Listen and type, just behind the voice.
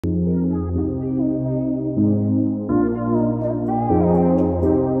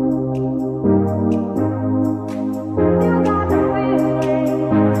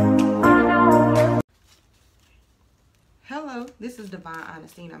This is Divine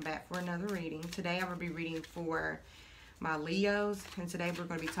Honesty, and I'm back for another reading. Today I will be reading for my Leos, and today we're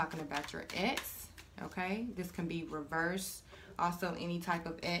going to be talking about your ex, okay? This can be reverse, also any type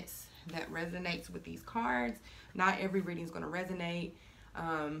of ex that resonates with these cards. Not every reading is going to resonate.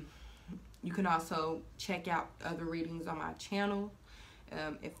 You can also check out other readings on my channel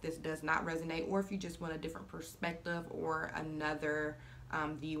if this does not resonate, or if you just want a different perspective or another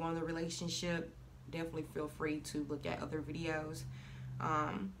view on the relationship. Definitely feel free to look at other videos.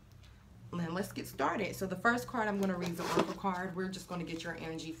 Then let's get started. So the first card I'm going to read is the Oracle card. We're just going to get your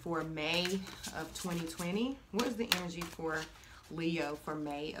energy for May of 2020. What is the energy for Leo for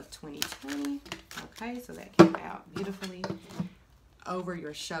May of 2020? Okay, so that came out beautifully. Over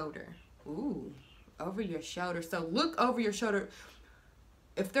your shoulder. Ooh, over your shoulder. So look over your shoulder.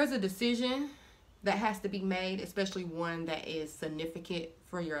 If there's a decision that has to be made, especially one that is significant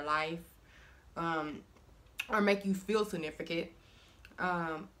for your life, or make you feel significant,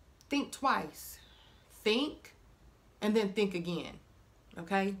 think twice. Think and then think again.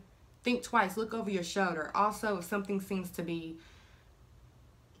 Okay? Think twice. Look over your shoulder. Also, if something seems to be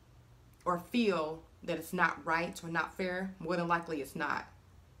or feel that it's not right or not fair, more than likely it's not.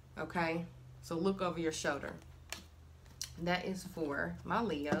 Okay? So look over your shoulder. That is for my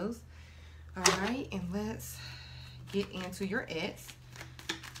Leos. Alright, and let's get into your ex.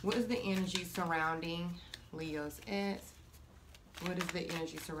 What is the energy surrounding Leo's ex? What is the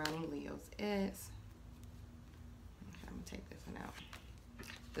energy surrounding Leo's ex? Okay, I'm going to take this one out.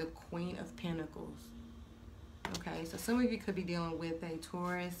 The Queen of Pentacles. Okay, so some of you could be dealing with a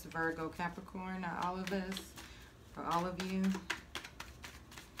Taurus, Virgo, Capricorn. Not all of us, for all of you.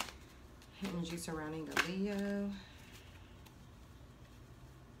 Energy surrounding the Leo.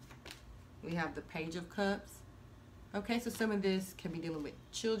 We have the Page of Cups. Okay, so some of this can be dealing with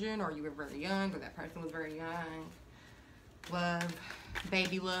children, or you were very young, or that person was very young. Love,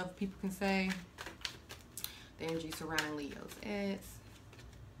 baby love, people can say. The energy surrounding Leo's ex.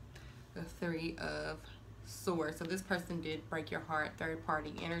 The Three of Swords. So this person did break your heart. Third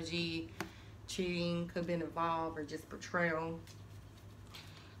party energy. Cheating could have been involved, or just betrayal.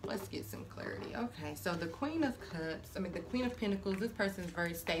 Let's get some clarity. Okay, so the Queen of Cups, the Queen of Pentacles, this person is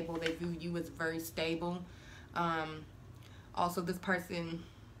very stable. They view you as very stable. Also, this person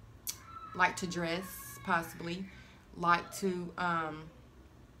like to dress, possibly. Like to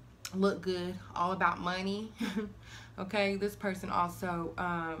look good. All about money. Okay, this person also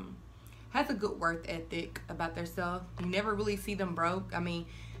has a good work ethic about themselves. You never really see them broke. I mean,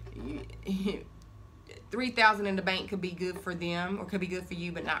 $3,000 in the bank could be good for them, or could be good for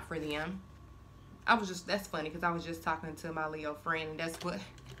you, but not for them. That's funny, because I was just talking to my Leo friend, and that's what,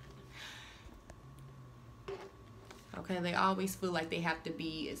 okay, they always feel like they have to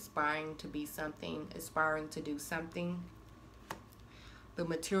be aspiring to be something, aspiring to do something. The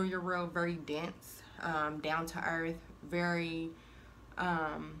material world, very dense, down to earth, very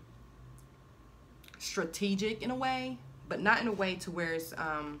strategic in a way, but not in a way to where it's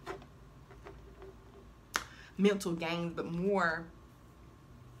mental games, but more,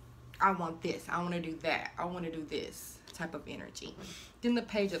 I want this, I want to do that, I want to do this type of energy. Then the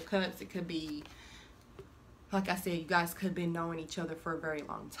Page of Cups, it could be, like I said, you guys could have been knowing each other for a very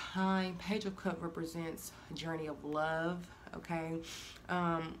long time. Page of Cups represents a journey of love. Okay,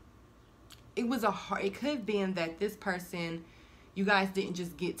 it could have been that this person, you guys didn't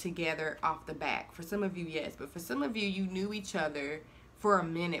just get together off the bat. For some of you, yes, but for some of you, you knew each other for a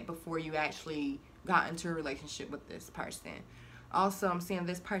minute before you actually got into a relationship with this person. Also, I'm saying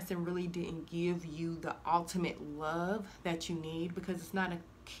this person really didn't give you the ultimate love that you need, because it's not a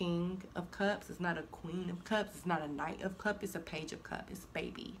King of Cups, it's not a Queen of Cups, it's not a Knight of Cups, it's a Page of Cups, it's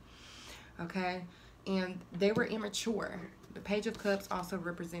baby. Okay, and they were immature. The Page of Cups also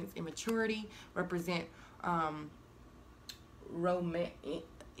represents immaturity, represent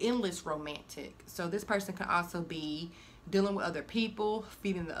endless romantic. So this person can also be dealing with other people,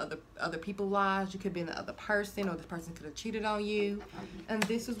 feeding the other people lives. You could be in the other person, or this person could have cheated on you. And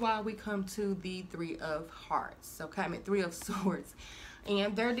this is why we come to the Three of Hearts. Okay, Three of Swords.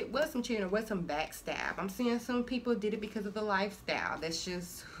 And there was some cheating, there was some backstab. I'm seeing some people did it because of the lifestyle. That's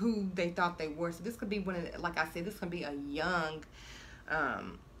just who they thought they were. So this could be one of the, like I said, this could be a young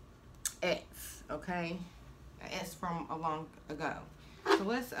ex, okay? An ex from a long ago. So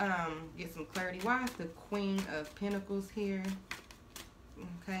let's get some clarity. Why is the Queen of Pentacles here?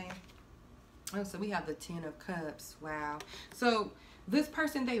 Okay. Oh, so we have the Ten of Cups. Wow. So this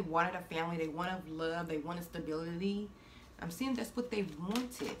person, they wanted a family. They wanted love. They wanted stability. I'm seeing that's what they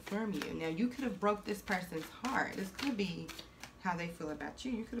wanted from you. Now, you could have broke this person's heart. This could be how they feel about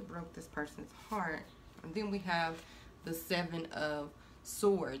you. You could have broke this person's heart. And then we have the Seven of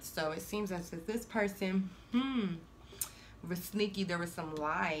Swords. So it seems as if this person, was sneaky. There were some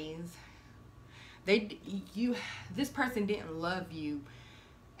lies. This person didn't love you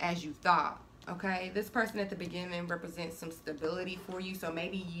as you thought. Okay, this person at the beginning represents some stability for you. So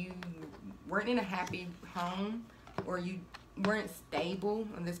maybe you weren't in a happy home, or you weren't stable,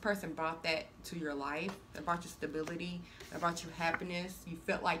 and this person brought that to your life. They brought you stability, they brought you happiness. You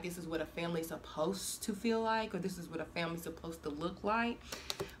felt like this is what a family's supposed to feel like, or this is what a family's supposed to look like.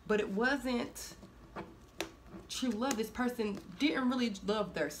 But it wasn't true love. This person didn't really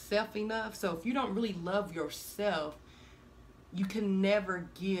love their self enough. So if you don't really love yourself, you can never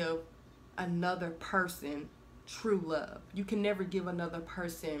give another person true love. You can never give another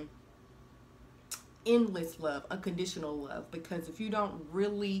person endless love, unconditional love, because if you don't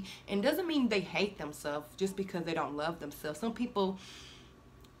really, and doesn't mean they hate themselves just because they don't love themselves. Some people,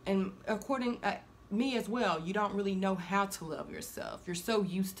 and according me as well, you don't really know how to love yourself. You're so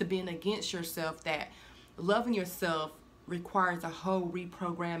used to being against yourself that loving yourself requires a whole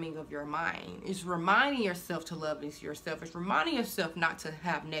reprogramming of your mind. It's reminding yourself to love yourself. It's reminding yourself not to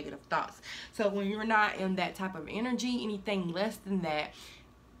have negative thoughts. So when you're not in that type of energy, anything less than that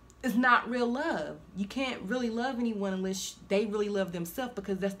is not real love. You can't really love anyone unless they really love themselves,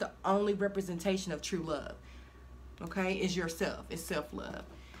 because that's the only representation of true love. Okay? Is yourself. It's self-love.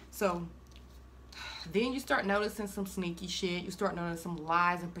 So then you start noticing some sneaky shit. You start noticing some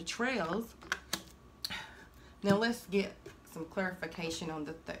lies and betrayals. Now let's get some clarification on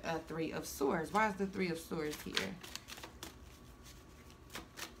the Three of Swords. Why is the Three of Swords here?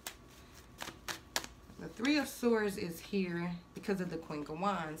 The Three of Swords is here because of the Queen of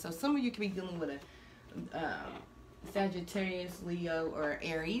Wands. So some of you could be dealing with a Sagittarius, Leo, or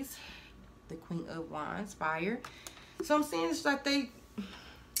Aries. The Queen of Wands, fire. So I'm saying it's like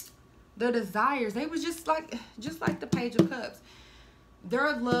their desires, they was just like the Page of Cups.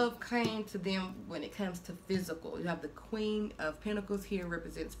 Their love came to them when it comes to physical. You have the Queen of Pentacles here,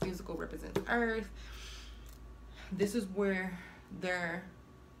 represents physical, represents earth. This is where their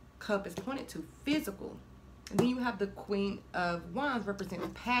cup is pointed to, physical. And then you have the Queen of Wands, represents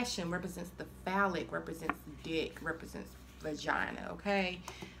passion, represents the phallic, represents dick, represents vagina, okay?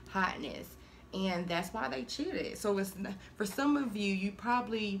 Hotness. And that's why they cheated. So it's, for some of you, you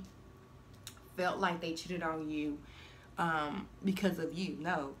probably felt like they cheated on you because of you.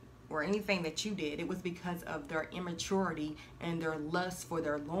 No, or anything that you did. It was because of their immaturity and their lust for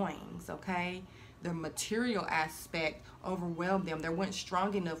their loins, okay? Their material aspect overwhelmed them. They weren't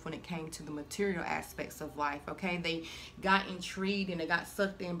strong enough when it came to the material aspects of life, okay? They got intrigued and they got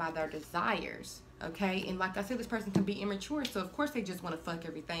sucked in by their desires, okay? And like I said, this person can be immature, so of course they just want to fuck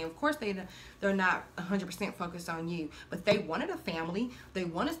everything. Of course they're not 100% focused on you, but they wanted a family, they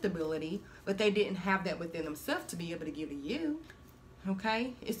wanted stability, but they didn't have that within themselves to be able to give to you,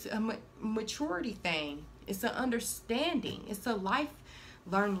 okay? It's a maturity thing. It's an understanding. It's a life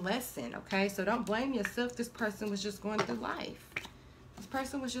learned lesson, okay? So don't blame yourself. This person was just going through life. This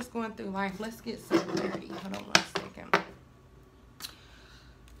person was just going through life. Let's get some clarity. Hold on 1 second.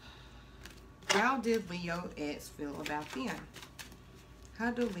 How did Leo X feel about them?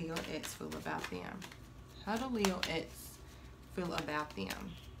 How do Leo X feel about them? How do Leo X feel about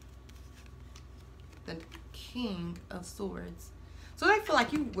them? The King of Swords. So they feel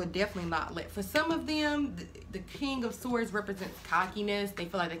like you would definitely not let. For some of them, the King of Swords represents cockiness. They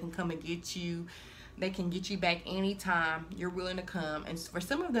feel like they can come and get you. They can get you back anytime you're willing to come. And for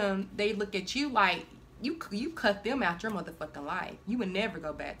some of them, they look at you like you cut them out your motherfucking life. You would never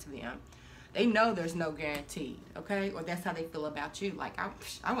go back to them. They know there's no guarantee, okay? Or that's how they feel about you. Like,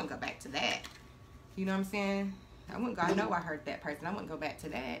 I wouldn't go back to that. You know what I'm saying? I know I hurt that person. I wouldn't go back to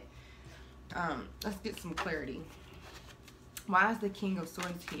that. Let's get some clarity. Why is the King of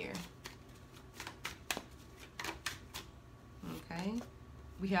Swords here? Okay.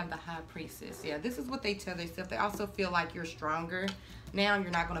 We have the High Priestess. Yeah, this is what they tell themselves. They also feel like you're stronger. Now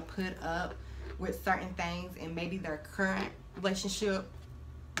you're not going to put up with certain things. And maybe their current relationship,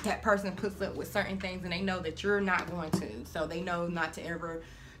 that person puts up with certain things. And they know that you're not going to. So they know not to ever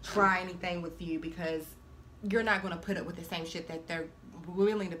try anything with you, because you're not going to put up with the same shit that they're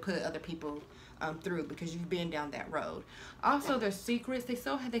willing to put other people through, because you've been down that road. Also, their secrets, they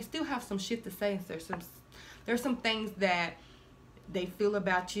still have some shit to say. There's some things that they feel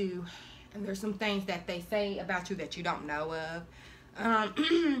about you, and there's some things that they say about you that you don't know of.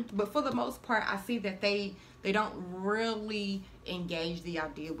 But for the most part, I see that they don't really engage the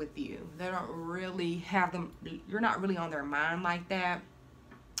idea with you. They don't really have them. You're not really on their mind like that.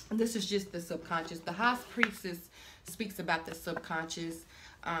 And this is just the subconscious. The High Priestess speaks about the subconscious,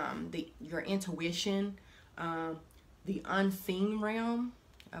 your intuition, the unseen realm,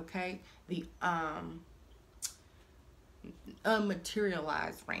 okay, the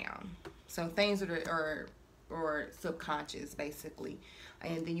unmaterialized realm. So things that are or subconscious, basically.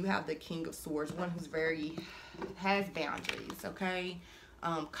 And then you have the King of Swords, one who's has boundaries, okay,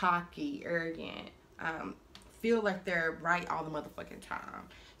 cocky, arrogant, feel like they're right all the motherfucking time.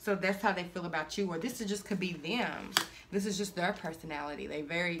 So that's how they feel about you, or this is just could be them. This is just their personality. They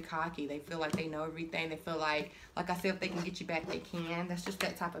very cocky. They feel like they know everything. They feel like I said, if they can get you back, they can. That's just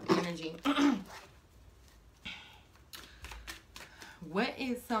that type of energy. What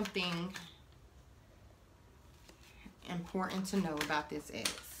is something important to know about this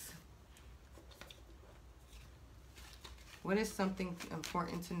ex? What is something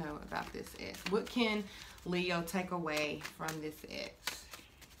important to know about this ex? What can Leo take away from this ex?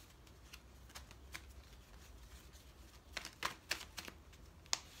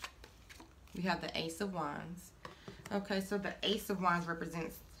 We have the Ace of Wands. Okay, so the Ace of Wands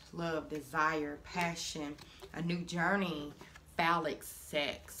represents love, desire, passion, a new journey, phallic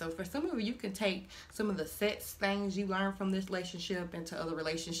sex. So for some of you can take some of the sex things you learned from this relationship into other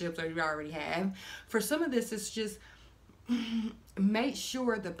relationships, or you already have. For some of this, it's just make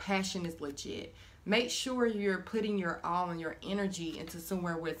sure the passion is legit. Make sure you're putting your all and your energy into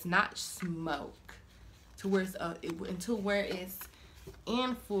somewhere where it's not smoke, to where it's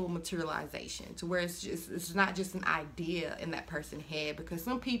in full materialization, to where it's not just an idea in that person's head. Because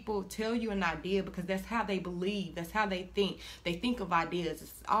some people tell you an idea because that's how they believe, that's how they think of ideas.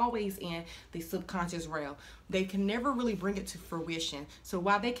 It's always in the subconscious realm. They can never really bring it to fruition. So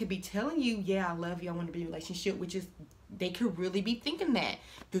while they could be telling you, yeah, I love you, I want to be in a relationship, which is, they could really be thinking that,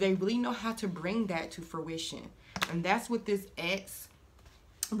 do they really know how to bring that to fruition? And that's what this X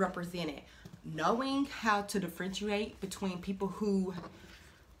represented. Knowing how to differentiate between people who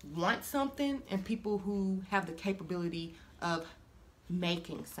want something and people who have the capability of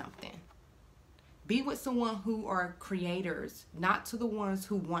making something. Be with someone who are creators, not to the ones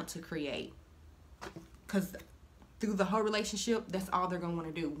who want to create. Because through the whole relationship, that's all they're going to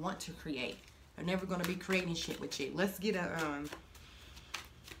want to do, want to create. They're never going to be creating shit with you. Let's get a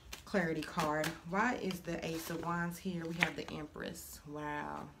clarity card. Why is the Ace of Wands here? We have the Empress.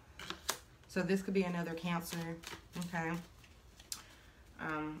 Wow. So this could be another Cancer, okay?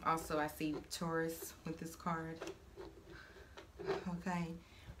 Also, I see Taurus with this card, okay?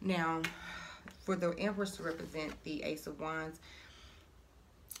 Now, for the Empress to represent the Ace of Wands,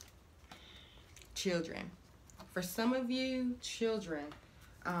 children. For some of you, children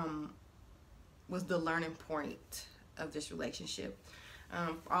was the learning point of this relationship.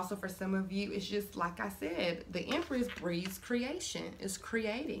 Also, for some of you, it's just like I said, the Empress breeds creation, is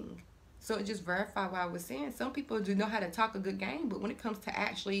creating. So it just verified what I was saying. Some people do know how to talk a good game, but when it comes to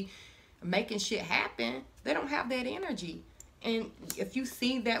actually making shit happen, they don't have that energy. And if you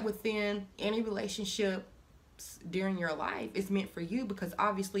see that within any relationship during your life, it's meant for you, because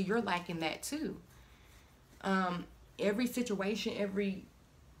obviously you're lacking that too. Every situation, every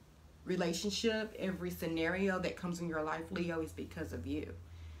relationship, every scenario that comes in your life, Leo, is because of you.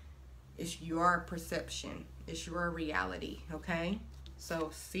 It's your perception. It's your reality, okay?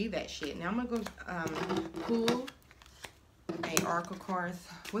 So see that shit. Now I'm going to pull a oracle cards.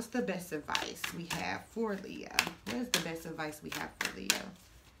 What's the best advice we have for Leo? What is the best advice we have for Leo?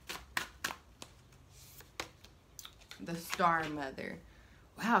 The Star Mother.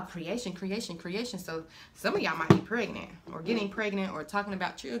 Wow, creation, creation, creation. So some of y'all might be pregnant or getting pregnant or talking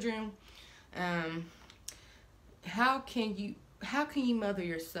about children. How can you mother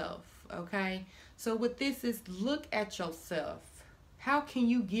yourself? Okay. So with this is, look at yourself. How can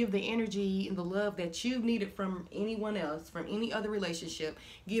you give the energy and the love that you needed from anyone else, from any other relationship,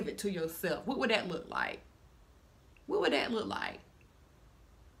 give it to yourself? What would that look like? What would that look like?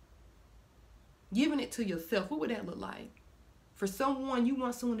 Giving it to yourself, what would that look like? For someone, you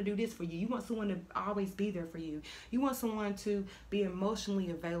want someone to do this for you. You want someone to always be there for you. You want someone to be emotionally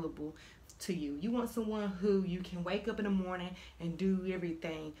available to you. You want someone who you can wake up in the morning and do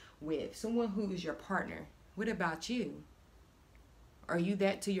everything with. Someone who is your partner. What about you? Are you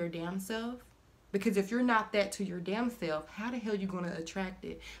that to your damn self? Because if you're not that to your damn self, how the hell are you going to attract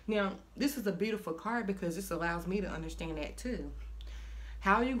it? Now, this is a beautiful card because this allows me to understand that too.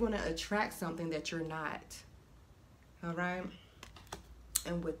 How are you going to attract something that you're not? All right.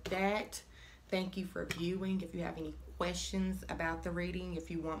 And with that, thank you for viewing. If you have any questions about the reading,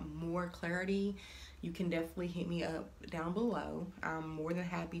 if you want more clarity, you can definitely hit me up down below. I'm more than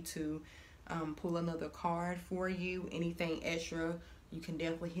happy to pull another card for you. Anything extra, you can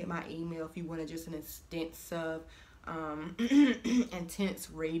definitely hit my email if you want just an extensive intense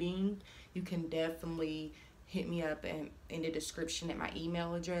reading. You can definitely hit me up in the description at my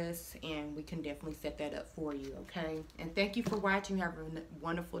email address, and we can definitely set that up for you, okay? And thank you for watching. Have a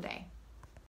wonderful day.